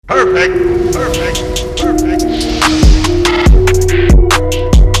Perfect. Perfect. Perfect.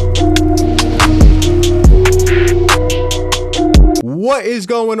 What is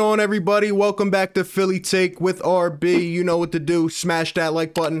going on, everybody? Welcome back to Philly Take with RB. You know what to do. Smash that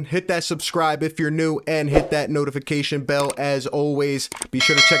like button, hit that subscribe if you're new, and hit that notification bell as always. Be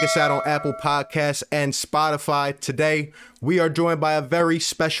sure to check us out on Apple Podcasts and Spotify. Today, we are joined by a very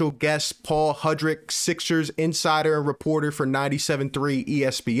special guest, Paul Hudrick, Sixers insider and reporter for 97.3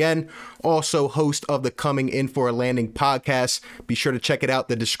 ESPN, also host of the Coming In for a Landing podcast. Be sure to check it out.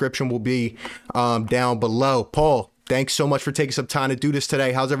 The description will be down below. Paul, thanks so much for taking some time to do this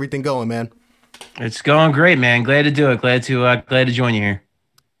today. How's everything going, man? It's going great, man. Glad to do it. Glad to join you here.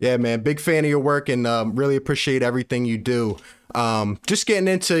 Yeah, man. Big fan of your work and really appreciate everything you do. Just getting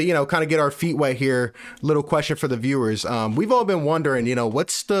into, kind of get our feet wet here. Little question for the viewers. We've all been wondering,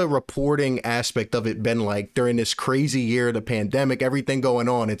 what's the reporting aspect of it been like during this crazy year, the pandemic, everything going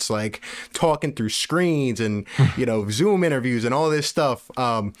on? It's like talking through screens and, Zoom interviews and all this stuff.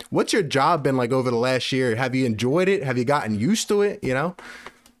 What's your job been like over the last year? Have you enjoyed it? Have you gotten used to it?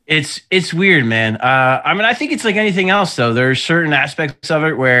 It's weird, man. I think it's like anything else, though. There's certain aspects of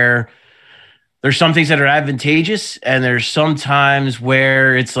it where there's some things that are advantageous, and there's some times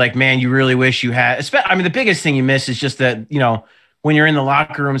where it's like, man, you really wish you had. The biggest thing you miss is just that, when you're in the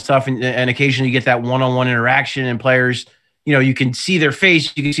locker room and stuff, and occasionally you get that one-on-one interaction, and players, you can see their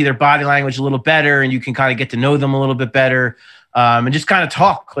face, you can see their body language a little better, and you can kind of get to know them a little bit better, and just kind of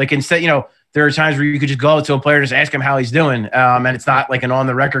talk. Like instead, there are times where you could just go to a player, just ask him how he's doing. And it's not like an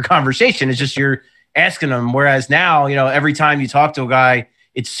on-the-record conversation. It's just you're asking him. Whereas now, every time you talk to a guy,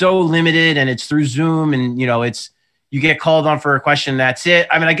 it's so limited and it's through Zoom and, you get called on for a question. That's it.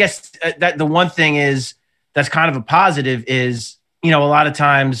 I guess that the one thing is that's kind of a positive is, a lot of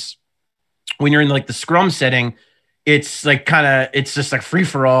times when you're in like the scrum setting, it's like it's just like free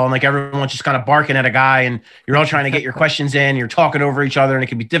for all. And like everyone's just kind of barking at a guy and you're all trying to get your questions in, you're talking over each other and it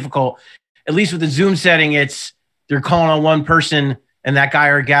can be difficult. At least with the Zoom setting, they're calling on one person and that guy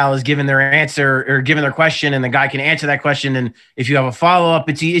or gal is giving their answer or giving their question and the guy can answer that question. And if you have a follow-up,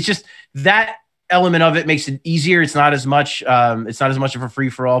 it's just that element of it makes it easier. It's not as much of a free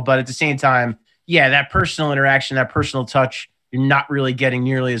for all, but at the same time, yeah, that personal interaction, that personal touch, you're not really getting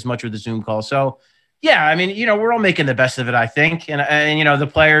nearly as much with the Zoom call. So yeah, we're all making the best of it, I think. And the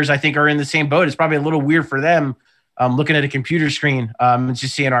players I think are in the same boat. It's probably a little weird for them. Looking at a computer screen, and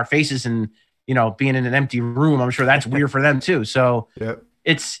just seeing our faces and, being in an empty room, I'm sure that's weird for them too. So yep.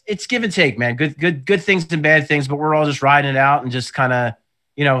 It's give and take, man. Good things and bad things, but we're all just riding it out and just kind of,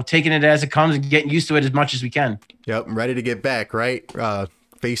 taking it as it comes and getting used to it as much as we can. Yep. I'm ready to get back, right?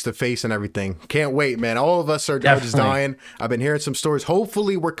 Face to face and everything. Can't wait, man. All of us are just dying. I've been hearing some stories.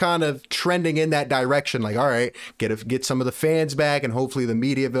 Hopefully we're kind of trending in that direction. Like, all right, get some of the fans back and hopefully the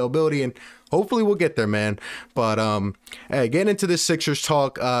media availability, and hopefully we'll get there, man. But hey, getting into this Sixers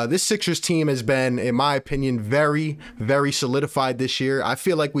talk, this Sixers team has been, in my opinion, very, very solidified this year. I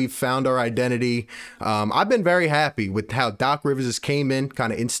feel like we've found our identity. I've been very happy with how Doc Rivers has came in,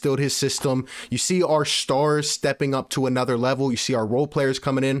 kind of instilled his system. You see our stars stepping up to another level. You see our role players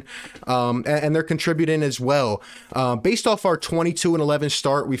coming in, and they're contributing as well. Based off our 22-11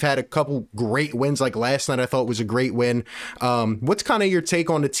 start, we've had a couple great wins. Like last night, I thought was a great win. What's kind of your take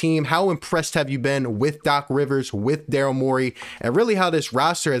on the team? How impressed have you been with Doc Rivers, with Daryl Morey, and really how this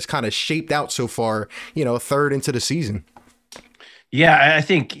roster has kind of shaped out so far, a third into the season? Yeah, I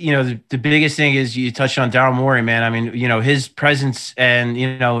think, the biggest thing is you touched on Daryl Morey, man. His presence and,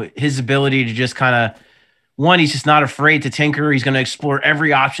 his ability to just kind of, one, he's just not afraid to tinker. He's going to explore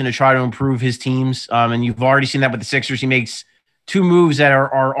every option to try to improve his teams. And you've already seen that with the Sixers. He makes two moves that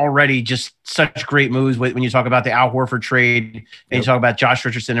are already just such great moves when you talk about the Al Horford trade and you talk about Josh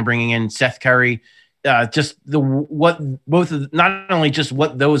Richardson and bringing in Seth Curry. Not only just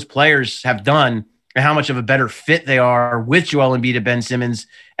what those players have done and how much of a better fit they are with Joel Embiid and Ben Simmons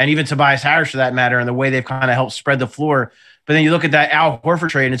and even Tobias Harris for that matter, and the way they've kind of helped spread the floor. But then you look at that Al Horford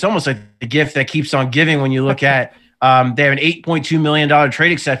trade, and it's almost like the gift that keeps on giving when you look at they have an $8.2 million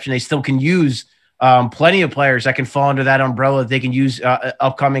trade exception. They still can use plenty of players that can fall under that umbrella that they can use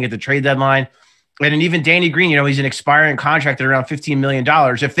upcoming at the trade deadline. And then even Danny Green, he's an expiring contract at around $15 million.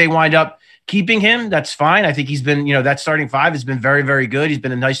 If they wind up keeping him, that's fine. I think he's been, that starting five has been very, very good. He's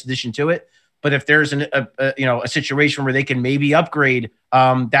been a nice addition to it. But if there's a situation where they can maybe upgrade,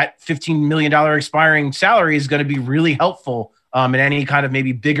 that $15 million expiring salary is going to be really helpful in any kind of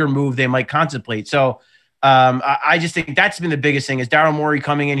maybe bigger move they might contemplate. So I just think that's been the biggest thing is Daryl Morey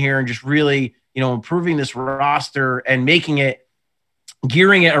coming in here and just really, improving this roster and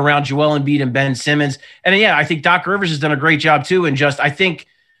gearing it around Joel Embiid and Ben Simmons. And yeah, I think Doc Rivers has done a great job too. And I think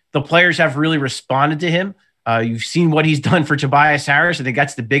the players have really responded to him. You've seen what he's done for Tobias Harris. I think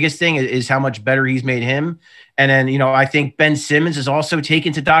that's the biggest thing is how much better he's made him. And then, I think Ben Simmons has also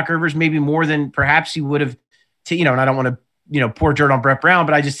taken to Doc Rivers maybe more than perhaps he would have, and I don't want to, pour dirt on Brett Brown,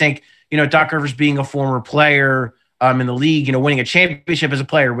 but I just think, Doc Rivers being a former player in the league, winning a championship as a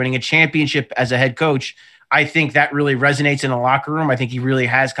player, winning a championship as a head coach, I think that really resonates in the locker room. I think he really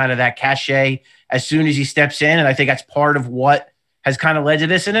has kind of that cachet as soon as he steps in. And I think that's part of what has kind of led to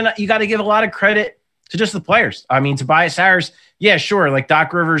this. And then you got to give a lot of credit to just the players. I mean, Tobias Harris, yeah, sure. Like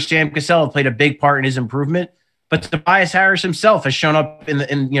Doc Rivers, Sam Cassell have played a big part in his improvement, but Tobias Harris himself has shown up in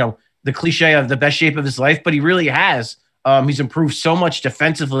the cliche of the best shape of his life, but he really has. He's improved so much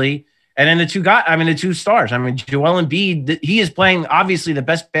defensively. And then the two stars. I mean, Joel Embiid, he is playing obviously the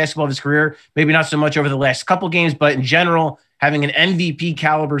best basketball of his career, maybe not so much over the last couple games, but in general, having an MVP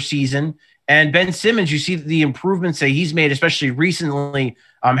caliber season. And Ben Simmons, you see the improvements that he's made, especially recently,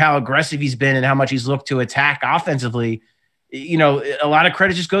 how aggressive he's been and how much he's looked to attack offensively. A lot of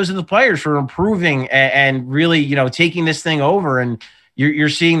credit just goes to the players for improving and really, taking this thing over. And you're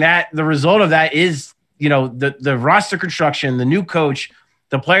seeing that the result of that is, the roster construction, the new coach,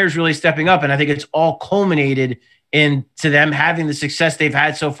 the players really stepping up. And I think it's all culminated into them having the success they've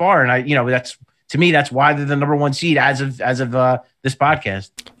had so far. And that's, to me, that's why they're the number one seed as of this podcast.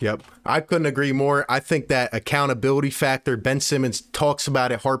 Yep. I couldn't agree more. I think that accountability factor, Ben Simmons talks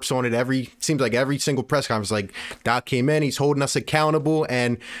about it, harps on it seems like every single press conference, like Doc came in, he's holding us accountable.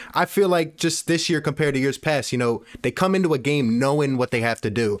 And I feel like just this year compared to years past, they come into a game knowing what they have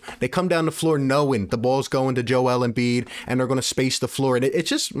to do. They come down the floor knowing the ball's going to Joel Embiid and they're going to space the floor. And it's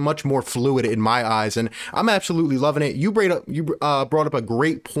just much more fluid in my eyes. And I'm absolutely loving it. You brought up a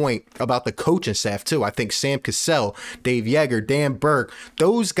great point about the coaching staff too. I think Sam Cassell, Dave Yeager, Dan Burke,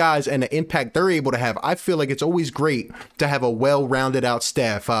 those guys and the impact they're able to have. I feel like it's always great to have a well-rounded out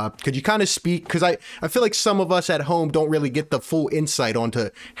staff. Could you kind of speak? Because I feel like some of us at home don't really get the full insight onto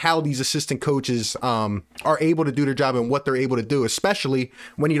how these assistant coaches are able to do their job and what they're able to do, especially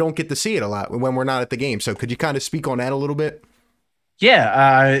when you don't get to see it a lot when we're not at the game. So could you kind of speak on that a little bit?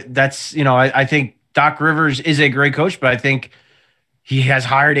 Yeah, that's, I think Doc Rivers is a great coach, but I think he has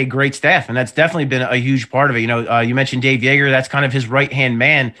hired a great staff, and that's definitely been a huge part of it. You mentioned Dave Yeager. That's kind of his right-hand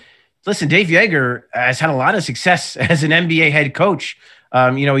man. Listen, Dave Yeager has had a lot of success as an NBA head coach.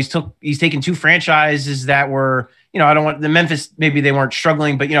 He's taken two franchises that were, I don't want the Memphis, maybe they weren't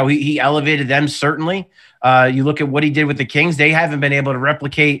struggling, but, he elevated them certainly. You look at what he did with the Kings. They haven't been able to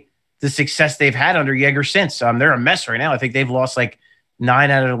replicate the success they've had under Yeager since. They're a mess right now. I think they've lost like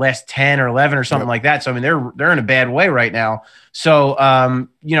 9 out of the last 10 or 11 or something like that. So, I mean, they're in a bad way right now. So,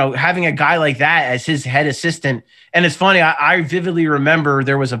 having a guy like that as his head assistant, and it's funny, I vividly remember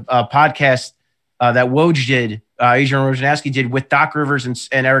there was a podcast that Woj did, Adrian Wojnarowski did with Doc Rivers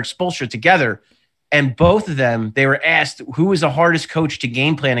and Eric Spoelstra together. And both of them, they were asked who was the hardest coach to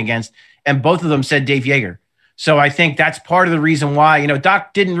game plan against. And both of them said Dave Yeager. So I think that's part of the reason why,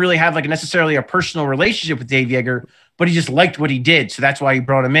 Doc didn't really have necessarily a personal relationship with Dave Yeager, but he just liked what he did. So that's why he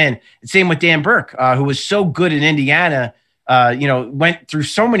brought him in. And same with Dan Burke, who was so good in Indiana, went through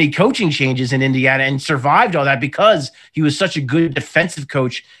so many coaching changes in Indiana and survived all that because he was such a good defensive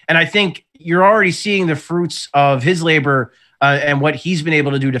coach. And I think you're already seeing the fruits of his labor and what he's been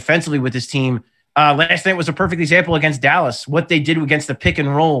able to do defensively with his team. Last night was a perfect example against Dallas, what they did against the pick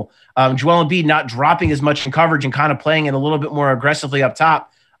and roll. Joel Embiid not dropping as much in coverage and kind of playing it a little bit more aggressively up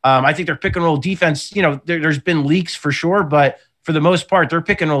top. I think their pick and roll defense, there's been leaks for sure, but for the most part, their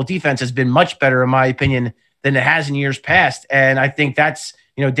pick and roll defense has been much better, in my opinion, than it has in years past. And I think that's,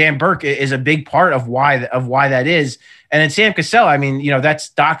 Dan Burke is a big part of why that is. And then Sam Cassell, that's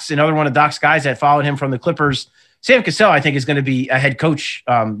Doc's, another one of Doc's guys that followed him from the Clippers. Sam Cassell, I think, is going to be a head coach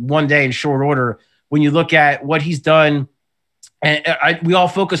one day in short order. When you look at what he's done, and we all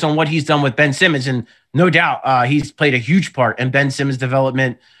focus on what he's done with Ben Simmons, and no doubt he's played a huge part in Ben Simmons'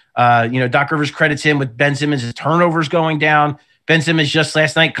 development. Doc Rivers credits him with Ben Simmons' turnovers going down. Ben Simmons just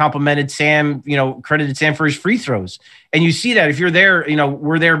last night complimented Sam, credited Sam for his free throws. And you see that if you're there,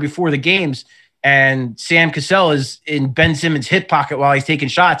 we're there before the games, and Sam Cassell is in Ben Simmons' hip pocket while he's taking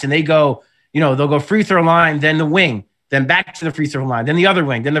shots, and they go, they'll go free throw line, then the wing, then back to the free throw line, then the other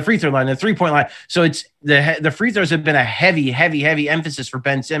wing, then the free throw line, the 3-point line. So it's the free throws have been a heavy emphasis for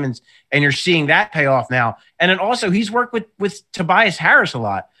Ben Simmons, and you're seeing that pay off now. And then also he's worked with Tobias Harris a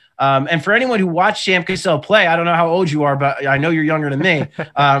lot. And for anyone who watched Sam Cassell play, I don't know how old you are, but I know you're younger than me. And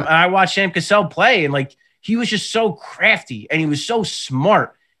I watched Sam Cassell play, and he was just so crafty and he was so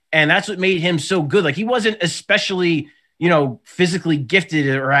smart. And that's what made him so good. He wasn't especially, physically gifted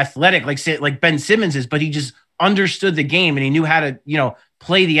or athletic like Ben Simmons is, but he just understood the game and he knew how to,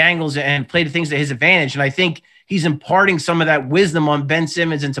 play the angles and play the things to his advantage. And I think he's imparting some of that wisdom on Ben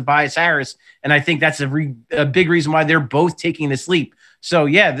Simmons and Tobias Harris. And I think that's a big reason why they're both taking this leap. So,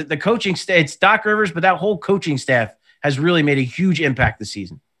 yeah, the coaching staff, it's Doc Rivers, but that whole coaching staff has really made a huge impact this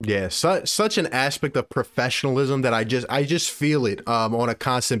season. Yeah, such an aspect of professionalism that I just feel it on a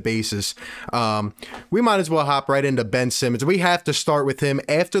constant basis. We might as well hop right into Ben Simmons. We have to start with him.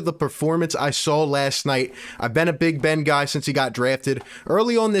 After the performance I saw last night, I've been a big Ben guy since he got drafted.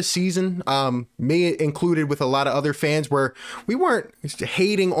 Early on this season, me included with a lot of other fans, where we weren't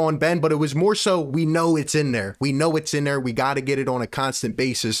hating on Ben, but it was more so we know it's in there. We know it's in there. We got to get it on a constant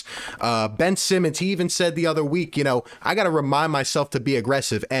basis. Ben Simmons, he even said the other week, I got to remind myself to be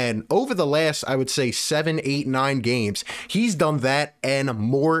aggressive. And over the last, I would say 7, 8, 9 games, he's done that and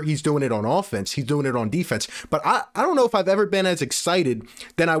more. He's doing it on offense. He's doing it on defense. But I don't know if I've ever been as excited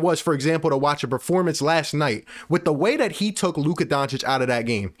than I was, for example, to watch a performance last night with the way that he took Luka Doncic out of that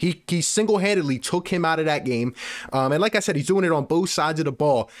game. He single-handedly took him out of that game. And like I said, he's doing it on both sides of the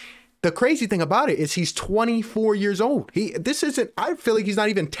ball. The crazy thing about it is he's 24 years old. I feel like he's not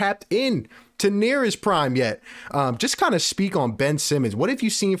even tapped in to near his prime yet. Just kind of speak on Ben Simmons. What have you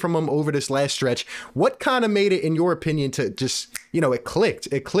seen from him over this last stretch? What kind of made it, in your opinion, to just, it clicked?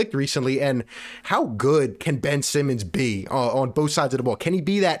 It clicked recently. And how good can Ben Simmons be on both sides of the ball? Can he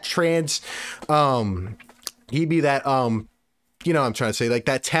be that I'm trying to say, like,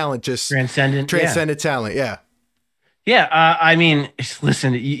 that talent, just transcendent talent. Yeah. Yeah, I mean,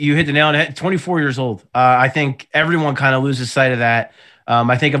 listen, you hit the nail on the head. 24 years old. I think everyone kind of loses sight of that.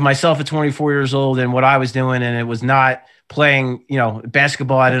 I think of myself at 24 years old and what I was doing, and it was not playing,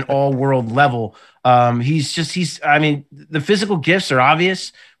 basketball at an all-world level. I mean, the physical gifts are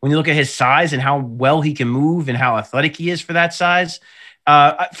obvious when you look at his size and how well he can move and how athletic he is for that size.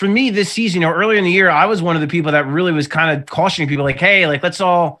 For me this season, earlier in the year, I was one of the people that really was kind of cautioning people like, hey, like, let's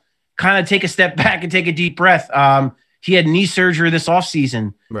all kind of take a step back and take a deep breath. He had knee surgery this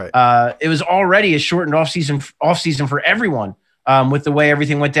offseason. Right. It was already a shortened offseason for everyone with the way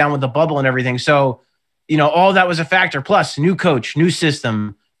everything went down with the bubble and everything. So, all that was a factor. Plus, new coach, new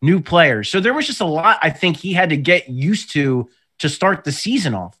system, new players. So there was just a lot I think he had to get used to start the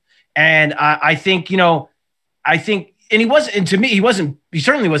season off. And I think, and he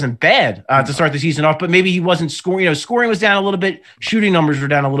certainly wasn't bad to start the season off, but maybe he wasn't scoring, scoring was down a little bit. Shooting numbers were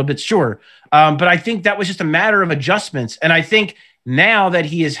down a little bit, sure. But I think that was just a matter of adjustments. And I think now that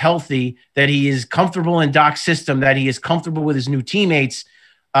he is healthy, that he is comfortable in Doc's system, that he is comfortable with his new teammates,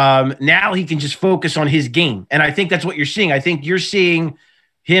 now he can just focus on his game. And I think that's what you're seeing. I think you're seeing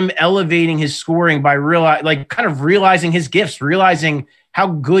him elevating his scoring by realizing his gifts, realizing how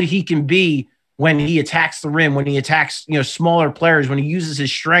good he can be when he attacks the rim, when he attacks, smaller players, when he uses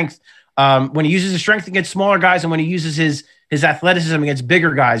his strength, against smaller guys, and when he uses his athleticism against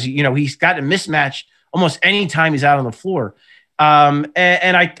bigger guys. He's got a mismatch almost any time he's out on the floor. You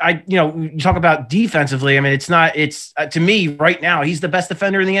talk about defensively. I mean, it's to me right now, he's the best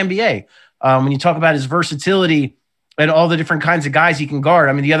defender in the NBA. When you talk about his versatility and all the different kinds of guys he can guard.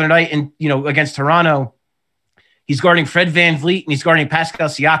 I mean, the other night against Toronto, he's guarding Fred VanVleet and he's guarding Pascal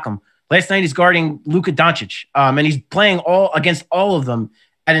Siakam. Last night, he's guarding Luka Doncic, and he's playing against all of them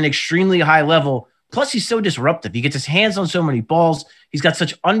at an extremely high level. Plus, he's so disruptive. He gets his hands on so many balls. He's got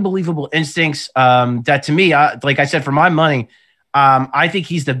such unbelievable instincts that, to me, like I said, for my money, I think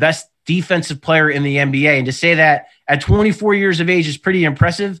he's the best defensive player in the NBA. And to say that at 24 years of age is pretty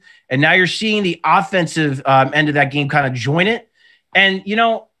impressive. And now you're seeing the offensive end of that game kind of join it. And,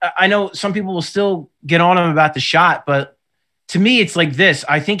 I know some people will still get on him about the shot, but to me, it's like this.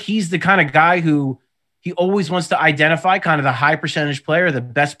 I think he's the kind of guy who he always wants to identify kind of the high percentage player, the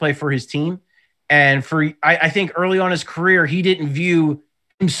best play for his team. And I think early on in his career, he didn't view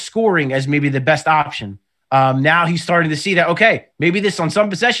him scoring as maybe the best option. Now he's starting to see that, okay, maybe this on some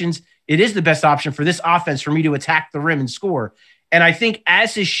possessions, it is the best option for this offense for me to attack the rim and score. And I think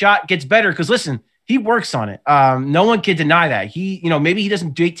as his shot gets better, because listen, he works on it. No one can deny that. He, maybe he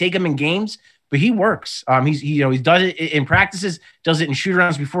doesn't take him in games, but he works. He does it in practices, does it in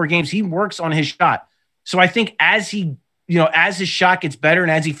shoot-arounds before games. He works on his shot. So I think as his shot gets better and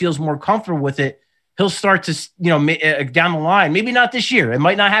as he feels more comfortable with it, he'll start to, down the line, maybe not this year. It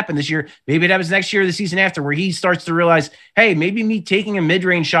might not happen this year. Maybe it happens next year or the season after, where he starts to realize, hey, maybe me taking a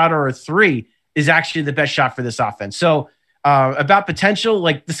mid-range shot or a three is actually the best shot for this offense. So about potential,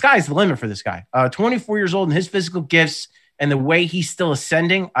 like, the sky's the limit for this guy. 24 years old, and his physical gifts and the way he's still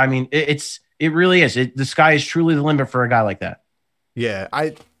ascending, I mean, it really is. The sky is truly the limit for a guy like that. Yeah,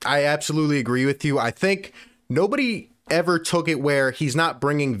 I absolutely agree with you. I think nobody ever took it where he's not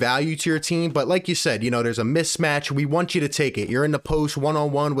bringing value to your team, but like you said, there's a mismatch. We want you to take it. You're in the post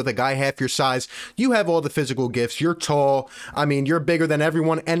one-on-one with a guy half your size. You have all the physical gifts. You're tall. I mean, you're bigger than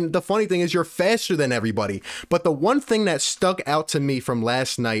everyone. And the funny thing is you're faster than everybody. But the one thing that stuck out to me from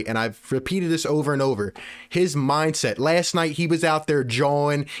last night, and I've repeated this over and over, his mindset. Last night, he was out there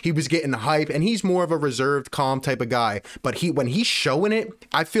jawing. He was getting hype, and he's more of a reserved, calm type of guy. But when he's showing it,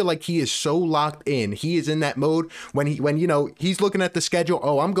 I feel like he is so locked in. He is in that mode when he's looking at the schedule.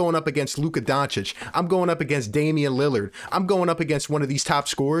 Oh, I'm going up against Luka Doncic. I'm going up against Damian Lillard. I'm going up against one of these top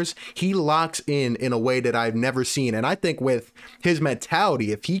scorers. He locks in a way that I've never seen. And I think with his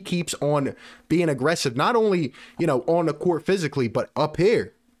mentality, if he keeps on being aggressive, not only, on the court physically, but up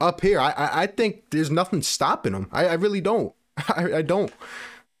here, I think there's nothing stopping him. I really don't. I don't.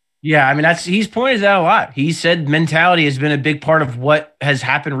 Yeah, I mean, he's pointed that out a lot. He said mentality has been a big part of what has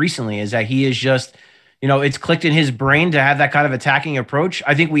happened recently, is that he is just, it's clicked in his brain to have that kind of attacking approach.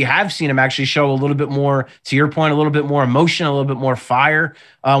 I think we have seen him actually show a little bit more, to your point, a little bit more emotion, a little bit more fire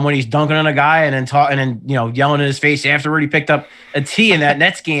when he's dunking on a guy and then yelling in his face afterward. He picked up a T in that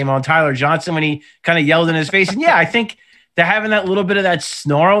Nets game on Tyler Johnson when he kind of yelled in his face. And yeah, I think that having that little bit of that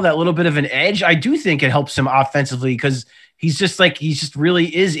snarl, that little bit of an edge, I do think it helps him offensively, because he just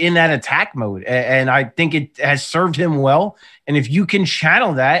really is in that attack mode. And I think it has served him well. And if you can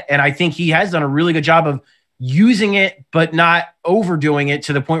channel that, and I think he has done a really good job of using it, but not overdoing it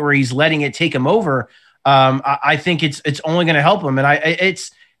to the point where he's letting it take him over. I think it's only going to help him. And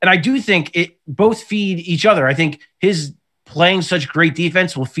I do think it both feed each other. I think his playing such great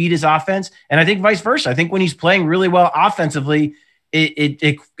defense will feed his offense. And I think vice versa. I think when he's playing really well offensively,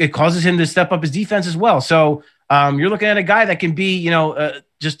 it causes him to step up his defense as well. So, you're looking at a guy that can be,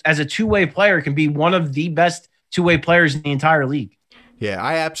 just as a two-way player, can be one of the best two-way players in the entire league. Yeah,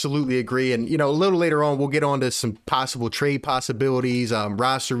 I absolutely agree. And, a little later on, we'll get on to some possible trade possibilities,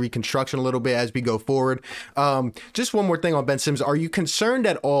 roster reconstruction a little bit as we go forward. Just one more thing on Ben Simmons. Are you concerned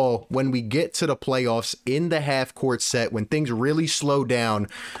at all when we get to the playoffs in the half-court set, when things really slow down?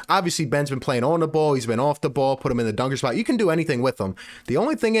 Obviously, Ben's been playing on the ball. He's been off the ball, put him in the dunker spot. You can do anything with him. The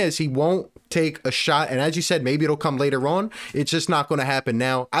only thing is he won't take a shot. And as you said, maybe it'll come later on. It's just not going to happen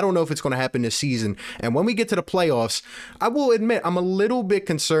now. I don't know if it's going to happen this season. And when we get to the playoffs, I will admit I'm a little bit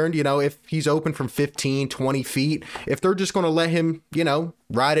concerned, if he's open from 15, 20 feet, if they're just going to let him,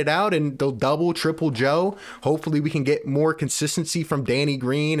 ride it out and they'll double, triple Joe. Hopefully we can get more consistency from Danny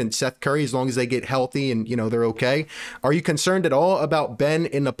Green and Seth Curry as long as they get healthy and, they're okay. Are you concerned at all about Ben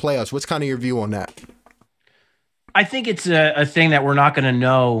in the playoffs? What's kind of your view on that? I think it's a thing that we're not going to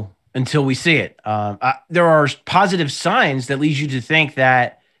know until we see it. There are positive signs that lead you to think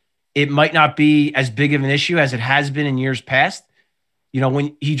that it might not be as big of an issue as it has been in years past.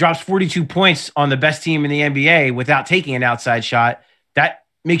 When he drops 42 points on the best team in the NBA without taking an outside shot, that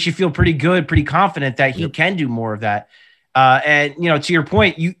makes you feel pretty good, pretty confident that he can do more of that. And, to your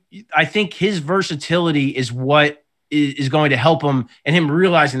point, I think his versatility is what is going to help him, and him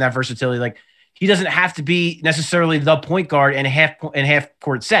realizing that versatility. Like, he doesn't have to be necessarily the point guard in half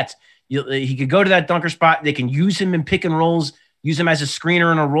court sets. He could go to that dunker spot. They can use him in pick and rolls, use him as a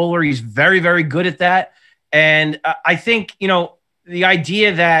screener and a roller. He's very, very good at that. And I think, the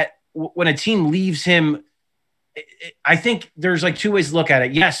idea that when a team leaves him, I think there's like two ways to look at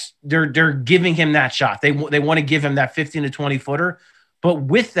it. Yes, they're giving him that shot. They want to give him that 15 to 20 footer. But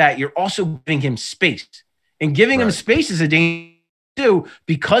with that, you're also giving him space. And giving him space is a danger too,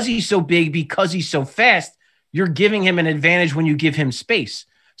 because he's so big, because he's so fast. You're giving him an advantage when you give him space.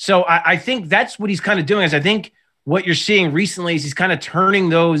 So I think that's what he's kind of doing. Is I think what you're seeing recently is he's kind of turning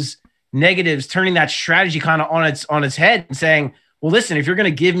those negatives, turning that strategy kind of on its head and saying, well, listen, if you're going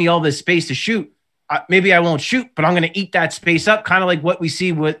to give me all this space to shoot, maybe I won't shoot, but I'm going to eat that space up, kind of like what we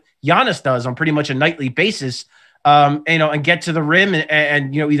see what Giannis does on pretty much a nightly basis, and get to the rim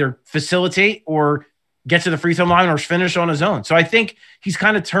and either facilitate or get to the free throw line or finish on his own. So I think he's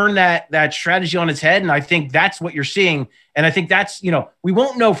kind of turned that strategy on its head, and I think that's what you're seeing. And I think that's, we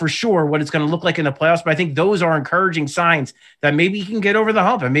won't know for sure what it's going to look like in the playoffs, but I think those are encouraging signs that maybe he can get over the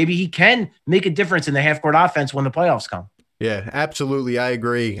hump and maybe he can make a difference in the half-court offense when the playoffs come. Yeah, absolutely. I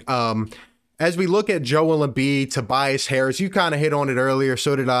agree. As we look at Joel Embiid, Tobias Harris, you kind of hit on it earlier,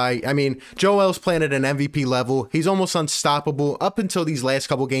 so did I. I mean, Joel's playing at an MVP level. He's almost unstoppable up until these last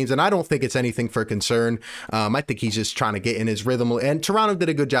couple games, and I don't think it's anything for concern. I think he's just trying to get in his rhythm, and Toronto did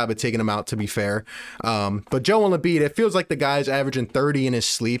a good job of taking him out, to be fair. But Joel Embiid, it feels like the guy's averaging 30 in his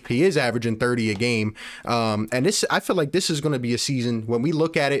sleep. He is averaging 30 a game. And I feel like this is going to be a season, when we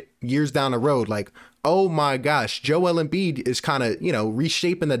look at it years down the road, like, oh my gosh, Joel Embiid is kind of,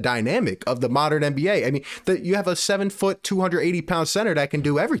 reshaping the dynamic of the modern NBA. I mean, you have a 7-foot, 280-pound center that can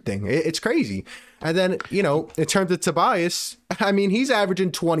do everything. It's crazy. And then, in terms of Tobias, I mean, he's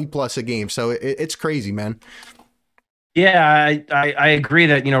averaging 20 plus a game. So it's crazy, man. Yeah, I agree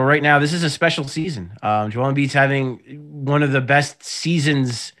that, right now this is a special season. Joel Embiid's having one of the best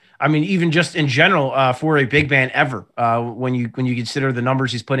seasons. I mean, even just in general for a big man ever. When you consider the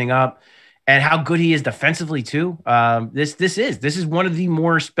numbers he's putting up and how good he is defensively too. This is one of the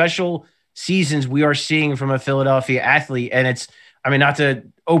more special seasons we are seeing from a Philadelphia athlete. And it's, I mean, not to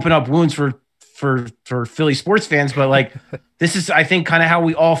open up wounds for Philly sports fans, but like this is, I think, kind of how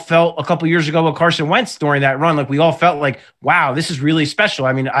we all felt a couple years ago with Carson Wentz during that run. Like we all felt like, wow, this is really special.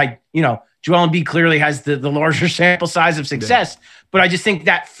 I mean, Joel Embiid clearly has the larger sample size of success, but I just think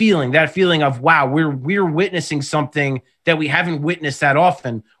that feeling of, wow, we're witnessing something that we haven't witnessed that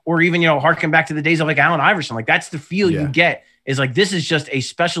often, or even, harken back to the days of like Allen Iverson. Like that's the feel you get, is like, this is just a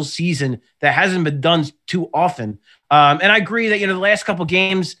special season that hasn't been done too often. And I agree that, the last couple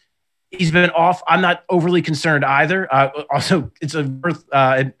games, he's been off. I'm not overly concerned either. Also, it's worth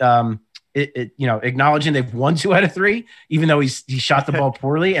acknowledging they've won 2 out of 3, even though he shot the ball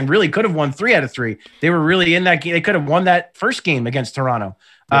poorly and really could have won 3 out of 3. They were really in that game. They could have won that first game against Toronto.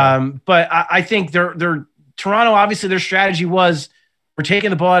 Yeah. But I think they're Toronto. Obviously, their strategy was we're taking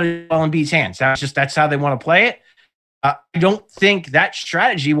the ball out of Embiid's hands. That's how they want to play it. I don't think that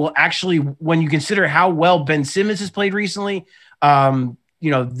strategy will actually, when you consider how well Ben Simmons has played recently.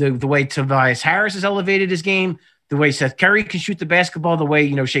 The way Tobias Harris has elevated his game, the way Seth Curry can shoot the basketball, the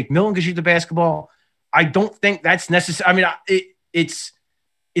way, Shake Milton can shoot the basketball. I don't think that's necessary. I mean, it's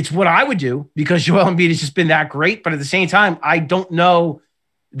what I would do because Joel Embiid has just been that great. But at the same time, I don't know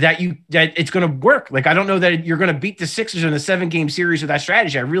that it's going to work. Like, I don't know that you're going to beat the Sixers in a 7-game series with that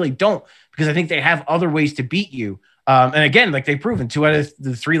strategy. I really don't, because I think they have other ways to beat you. And again, like they've proven 2 out of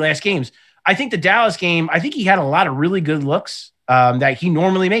the 3 last games. I think the Dallas game, I think he had a lot of really good looks that he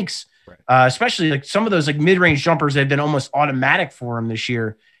normally makes, right. Especially like some of those like mid-range jumpers that have been almost automatic for him this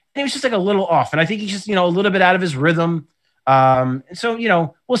year. And he was just like a little off. And I think he's just, a little bit out of his rhythm. And so,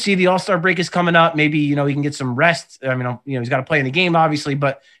 we'll see. The All-Star break is coming up. Maybe, he can get some rest. I mean, he's got to play in the game, obviously,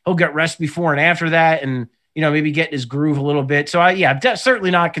 but he'll get rest before and after that. And, maybe get his groove a little bit. So I'm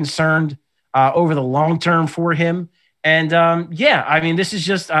certainly not concerned over the long term for him. And I mean, this is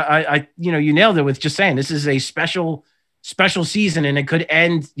just, you nailed it with just saying this is a special season, and it could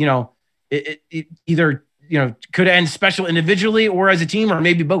end, it either, could end special individually or as a team, or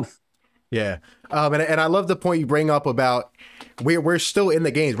maybe both. Yeah. And I love the point you bring up about we're still in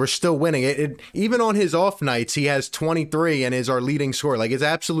the games. We're still winning it. Even on his off nights, he has 23 and is our leading scorer. Like, it's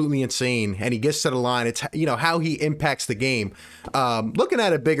absolutely insane. And he gets to the line. It's, how he impacts the game. Looking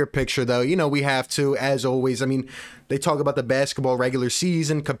at a bigger picture, though, we have to, as always, I mean, they talk about the basketball regular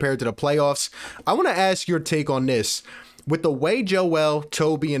season compared to the playoffs. I want to ask your take on this. With the way Joel,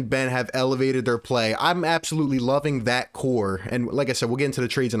 Toby, and Ben have elevated their play, I'm absolutely loving that core. And like I said, we'll get into the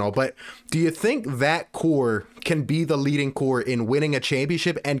trades and all, but do you think that core can be the leading core in winning a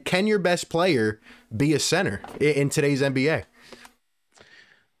championship? And can your best player be a center in today's NBA?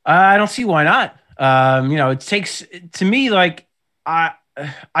 I don't see why not. It takes, to me, like, I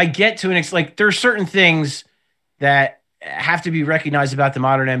get to an like, there are certain things that have to be recognized about the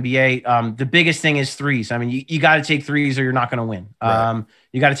modern NBA. The biggest thing is threes. I mean, you got to take threes or you're not going to win. Right.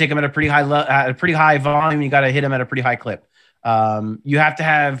 You got to take them at a pretty high volume. You got to hit them at a pretty high clip. You have to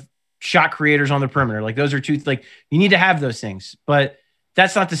have shot creators on the perimeter. Like, those are two, like, you need to have those things, but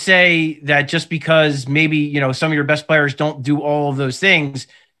that's not to say that just because maybe, some of your best players don't do all of those things,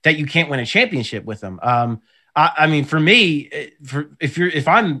 that you can't win a championship with them. I mean, for me, if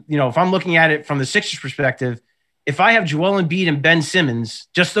I'm looking at it from the Sixers perspective, if I have Joel Embiid and Ben Simmons,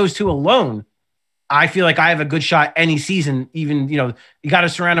 just those two alone, I feel like I have a good shot any season. Even, you got to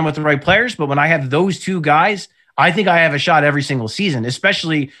surround them with the right players. But when I have those two guys, I think I have a shot every single season,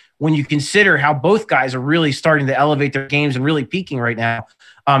 especially when you consider how both guys are really starting to elevate their games and really peaking right now.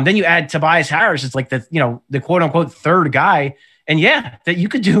 Then you add Tobias Harris. It's like the quote unquote third guy. And that you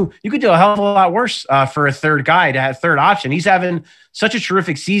could do a hell of a lot worse for a third guy to have third option. He's having such a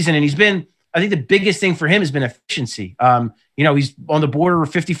terrific season, and I think the biggest thing for him has been efficiency. He's on the border of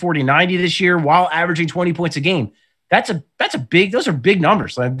 50, 40, 90 this year while averaging 20 points a game. Those are big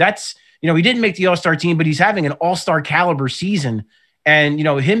numbers. Like, he didn't make the All-Star team, but he's having an All-Star caliber season. And,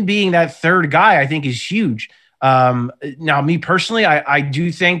 him being that third guy, I think, is huge. Now, me personally, I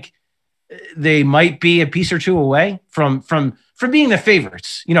do think they might be a piece or two away from from being the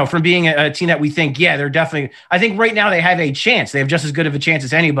favorites, from being a team that we think, yeah, they're definitely, I think right now they have a chance. They have just as good of a chance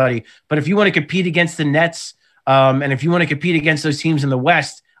as anybody. But if you want to compete against the Nets, and if you want to compete against those teams in the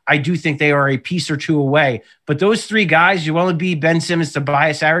West, I do think they are a piece or two away. But those three guys, Joel Embiid, Ben Simmons,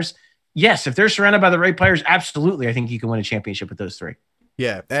 Tobias Harris, yes, if they're surrounded by the right players, absolutely, I think you can win a championship with those three.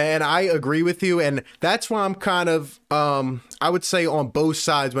 Yeah, and I agree with you, and that's why I'm kind of, I would say on both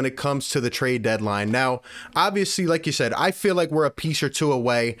sides when it comes to the trade deadline. Now, obviously, like you said, I feel like we're a piece or two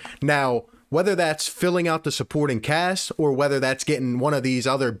away. Now, whether that's filling out the supporting cast or whether that's getting one of these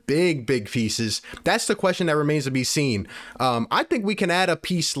other big pieces, that's the question that remains to be seen. I think we can add a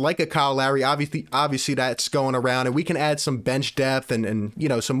piece like a Kyle Lowry. Obviously that's going around, and we can add some bench depth and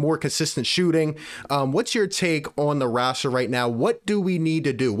some more consistent shooting. What's your take on the roster right now? What do we need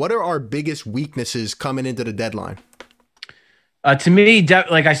to do? What are our biggest weaknesses coming into the deadline? To me,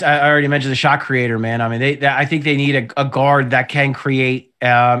 like I already mentioned, the shot creator, man. I mean, I think they need a guard that can create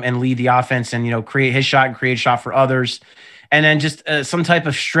and lead the offense and, create his shot and create a shot for others. And then just some type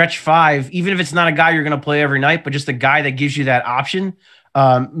of stretch five, even if it's not a guy you're going to play every night, but just a guy that gives you that option.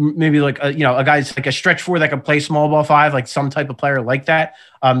 Maybe like, a guy's like a stretch four that can play small ball five, like some type of player like that.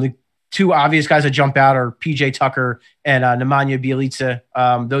 The two obvious guys that jump out are PJ Tucker and Nemanja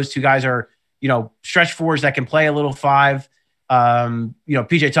Bjelica. Those two guys are, stretch fours that can play a little five.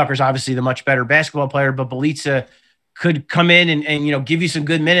 PJ Tucker's obviously the much better basketball player, but Bjelica could come in and give you some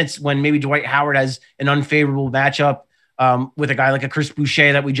good minutes when maybe Dwight Howard has an unfavorable matchup with a guy like a Chris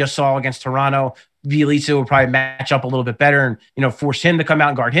Boucher that we just saw against Toronto. Bjelica will probably match up a little bit better and, force him to come out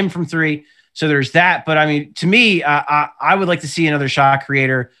and guard him from three. So there's that. But I mean, to me, I would like to see another shot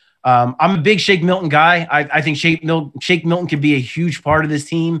creator. I'm a big Shake Milton guy. I think Shake Milton could be a huge part of this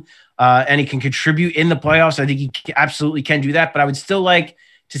team. And he can contribute in the playoffs. I think he absolutely can do that. But I would still like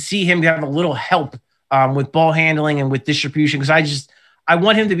to see him have a little help with ball handling and with distribution, because I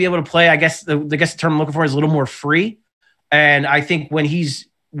want him to be able to play. I guess the term I'm looking for is a little more free. And I think when he's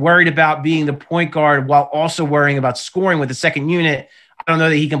worried about being the point guard while also worrying about scoring with the second unit, I don't know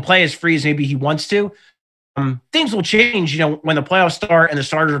that he can play as free as maybe he wants to. Things will change, when the playoffs start and the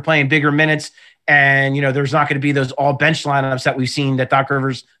starters are playing bigger minutes. And, there's not going to be those all bench lineups that we've seen that Doc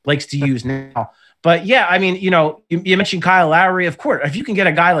Rivers likes to use now. But yeah, I mean, you mentioned Kyle Lowry. Of course, if you can get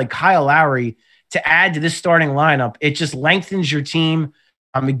a guy like Kyle Lowry to add to this starting lineup, it just lengthens your team.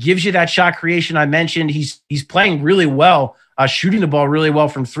 It gives you that shot creation I mentioned. He's playing really well, shooting the ball really well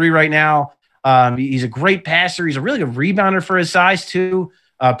from three right now. He's a great passer. He's a really good rebounder for his size too.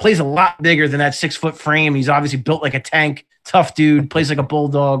 Plays a lot bigger than that 6 foot frame. He's obviously built like a tank, tough dude, plays like a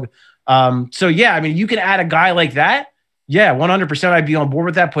bulldog. So yeah, I mean, you can add a guy like that. Yeah, 100% I'd be on board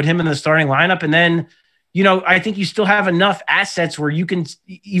with that. Put him in the starting lineup. And then, I think you still have enough assets where you can,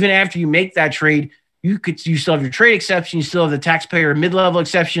 even after you make that trade, you still have your trade exception. You still have the taxpayer mid-level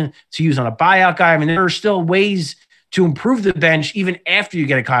exception to use on a buyout guy. I mean, there are still ways to improve the bench even after you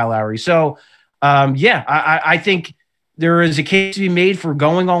get a Kyle Lowry. So I think there is a case to be made for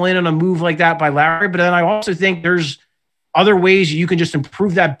going all in on a move like that by Lowry. But then I also think there's other ways you can just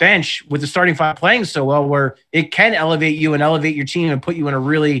improve that bench with the starting five playing so well, where it can elevate you and elevate your team and put you in a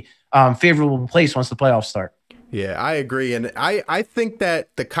really favorable place once the playoffs start. Yeah, I agree. And I think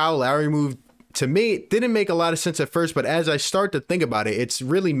that the Kyle Lowry move, to me, it didn't make a lot of sense at first, but as I start to think about it, it's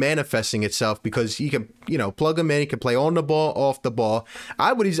really manifesting itself because you can, plug him in, he can play on the ball, off the ball.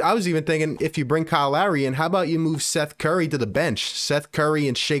 I was even thinking, if you bring Kyle Lowry in, how about you move Seth Curry to the bench? Seth Curry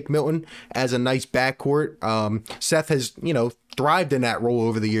and Shake Milton as a nice backcourt. Seth has, thrived in that role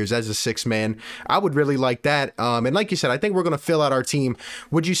over the years as a sixth man. I would really like that. And like you said, I think we're going to fill out our team.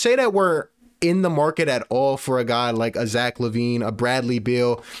 Would you say that we're in the market at all for a guy like a Zach LaVine, a Bradley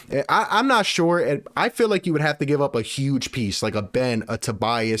Beal? I'm not sure. And I feel like you would have to give up a huge piece, like a Ben, a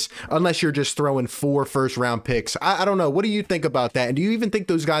Tobias, unless you're just throwing 4 first-round picks. I don't know. What do you think about that? And do you even think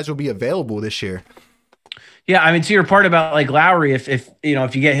those guys will be available this year? Yeah, I mean, to your part about like Lowry, if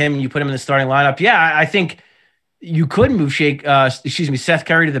you get him and you put him in the starting lineup, yeah, I think you could move Seth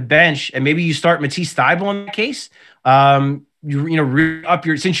Curry to the bench, and maybe you start Matisse Thybulle in that case.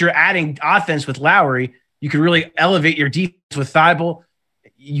 Since you're adding offense with Lowry, you can really elevate your defense with Thybulle.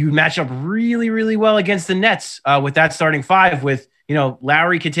 You match up really, really well against the Nets with that starting five. With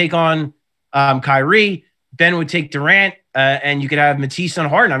Lowry could take on Kyrie, Ben would take Durant, and you could have Matisse on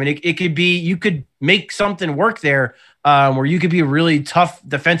Harden. I mean, it could be, you could make something work there where you could be a really tough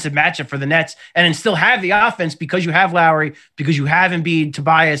defensive matchup for the Nets, and then still have the offense because you have Lowry, because you have Embiid,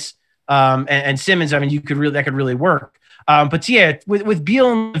 Tobias, and Simmons. I mean, that could really work. But yeah, with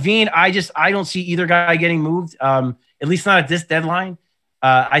Beal and LaVine, I don't see either guy getting moved, at least not at this deadline.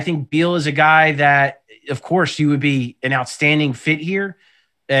 I think Beal is a guy that of course, you would be an outstanding fit here.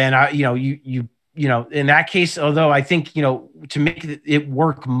 And in that case, although I think, to make it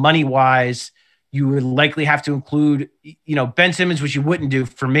work money wise, you would likely have to include, Ben Simmons, which you wouldn't do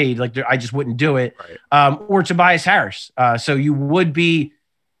for me. Like, I just wouldn't do it. Right. Or Tobias Harris. So you would be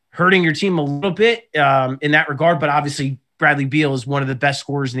hurting your team a little bit in that regard. But obviously, Bradley Beal is one of the best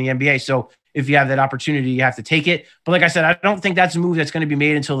scorers in the NBA. So if you have that opportunity, you have to take it. But like I said, I don't think that's a move that's going to be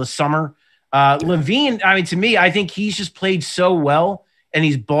made until the summer. LaVine, I mean, to me, I think he's just played so well and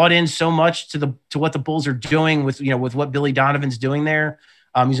he's bought in so much to what the Bulls are doing with what Billy Donovan's doing there.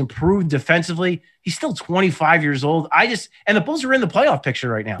 He's improved defensively. He's still 25 years old. And the Bulls are in the playoff picture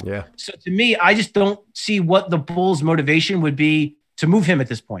right now. Yeah. So to me, I just don't see what the Bulls' motivation would be to move him at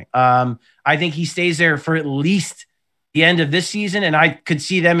this point. I think he stays there for at least the end of this season, and I could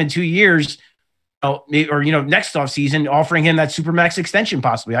see them in 2 years, or next offseason offering him that supermax extension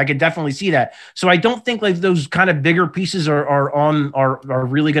possibly. I could definitely see that. So I don't think like those kind of bigger pieces are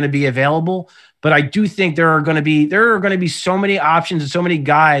really going to be available. But I do think there are going to be so many options and so many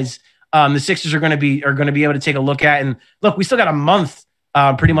guys the Sixers are going to be able to take a look at. And look, we still got a month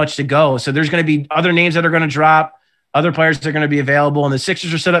pretty much to go. So there's going to be other names that are going to drop, other players that are going to be available, and the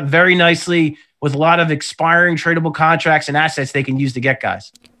Sixers are set up very nicely with a lot of expiring tradable contracts and assets they can use to get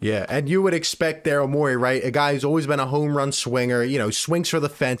guys. Yeah, and you would expect Daryl Morey, right? A guy who's always been a home run swinger, swings for the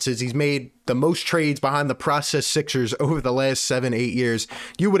fences. He's made the most trades behind the process Sixers over the last 7-8 years.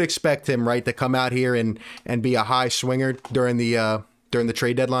 You would expect him, right, to come out here and be a high swinger during the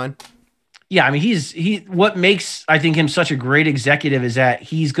trade deadline? Yeah, I mean, what makes, I think, him such a great executive is that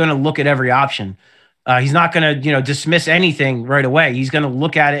he's going to look at every option. He's not going to, dismiss anything right away. He's going to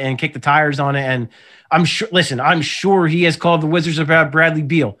look at it and kick the tires on it. And I'm sure he has called the Wizards about Bradley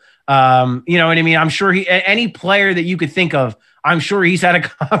Beal. You know what I mean? I'm sure any player that you could think of, I'm sure he's had a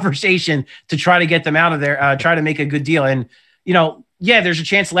conversation to try to get them out of there, try to make a good deal. And, there's a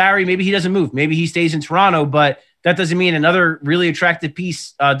chance Larry, maybe he doesn't move. Maybe he stays in Toronto, but that doesn't mean another really attractive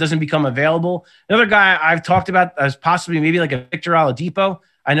piece doesn't become available. Another guy I've talked about as possibly maybe like a Victor Oladipo.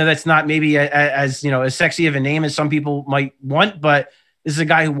 I know that's not maybe as sexy of a name as some people might want, but this is a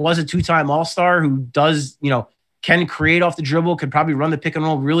guy who was a 2-time All-Star who does, can create off the dribble, could probably run the pick and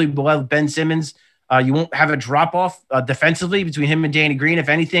roll really well with Ben Simmons. You won't have a drop off defensively between him and Danny Green. If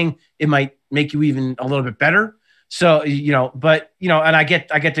anything, it might make you even a little bit better. So, and I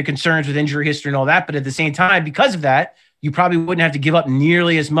get the concerns with injury history and all that, but at the same time, because of that, you probably wouldn't have to give up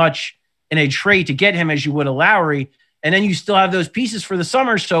nearly as much in a trade to get him as you would a Lowry. And then you still have those pieces for the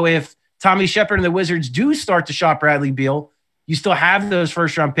summer. So if Tommy Shepard and the Wizards do start to shop Bradley Beal, you still have those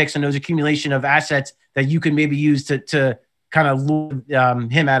first-round picks and those accumulation of assets that you can maybe use to kind of lure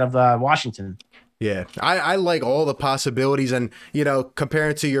him out of Washington. Yeah, I like all the possibilities, and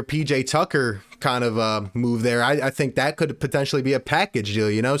comparing to your PJ Tucker kind of move there, I think that could potentially be a package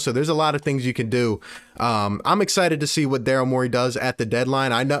deal. So there's a lot of things you can do. I'm excited to see what Daryl Morey does at the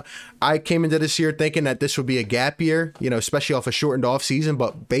deadline. I know I came into this year thinking that this would be a gap year, especially off a shortened off season.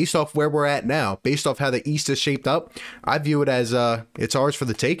 But based off where we're at now, based off how the East is shaped up, I view it as it's ours for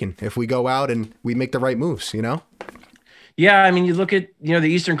the taking if we go out and we make the right moves. Yeah, I mean, you look at the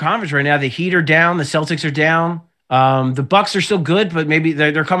Eastern Conference right now. The Heat are down, the Celtics are down. The Bucks are still good, but maybe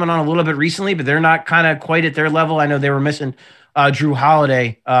they're coming on a little bit recently, but they're not kind of quite at their level. I know they were missing Drew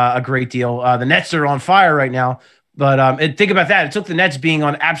Holiday a great deal. The Nets are on fire right now, but think about that. It took the Nets being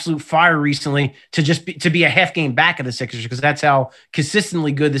on absolute fire recently to be a half game back of the Sixers, because that's how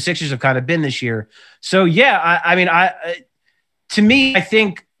consistently good the Sixers have kind of been this year. So yeah, to me, I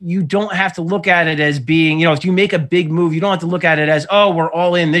think you don't have to look at it as being, if you make a big move, you don't have to look at it as, oh, we're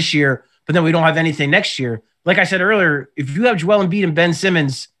all in this year, but then we don't have anything next year. Like I said earlier, if you have Joel Embiid and Ben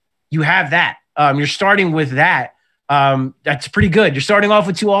Simmons, you have that. You're starting with that. That's pretty good. You're starting off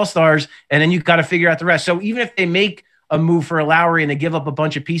with 2 All-Stars, and then you've got to figure out the rest. So even if they make a move for a Lowry and they give up a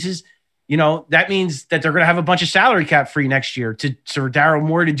bunch of pieces, that means that they're going to have a bunch of salary cap free next year for Daryl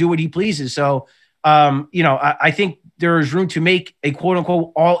Morey to do what he pleases. So, I think there is room to make a quote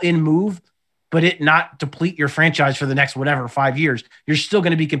unquote all-in move, but it not deplete your franchise for the next 5 years. You're still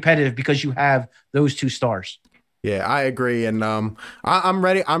going to be competitive because you have those 2 stars. Yeah, I agree, and I'm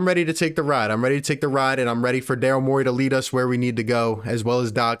ready. I'm ready to take the ride. I'm ready to take the ride, and I'm ready for Daryl Morey to lead us where we need to go, as well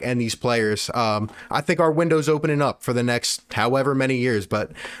as Doc and these players. I think our window's opening up for the next however many years,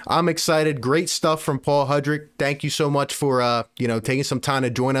 but I'm excited. Great stuff from Paul Hudrick. Thank you so much for taking some time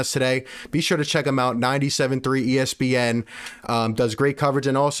to join us today. Be sure to check him out. 97.3 ESPN does great coverage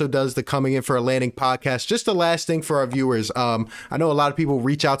and also does the Coming In for a Landing podcast. Just the last thing for our viewers, I know a lot of people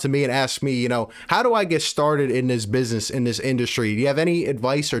reach out to me and ask me, how do I get started in this business, in this industry. Do you have any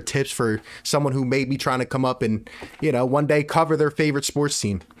advice or tips for someone who may be trying to come up and, you know, one day cover their favorite sports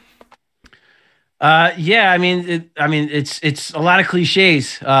team? Yeah, it's a lot of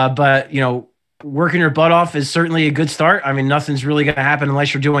cliches, but you know, working your butt off is certainly a good start. I mean, nothing's really going to happen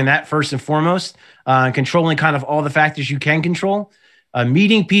unless you're doing that first and foremost. Controlling kind of all the factors you can control.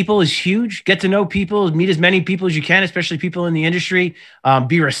 Meeting people is huge. Get to know people, meet as many people as you can, especially people in the industry.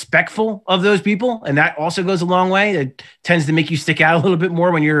 Be respectful of those people. And that also goes a long way. It tends to make you stick out a little bit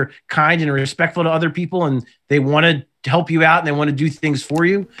more when you're kind and respectful to other people and they want to help you out and they want to do things for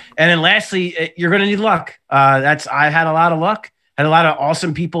you. And then lastly, you're going to need luck. I had a lot of luck, had a lot of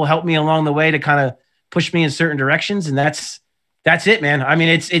awesome people help me along the way to kind of push me in certain directions. And that's it, man. I mean,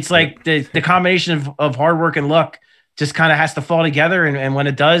 it's like the combination of hard work and luck just kind of has to fall together. And when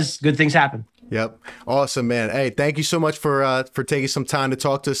it does, good things happen. Yep. Awesome, man. Hey, thank you so much for taking some time to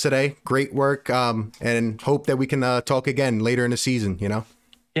talk to us today. Great work. And hope that we can talk again later in the season, you know?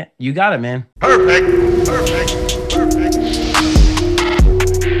 Yeah, you got it, man. Perfect.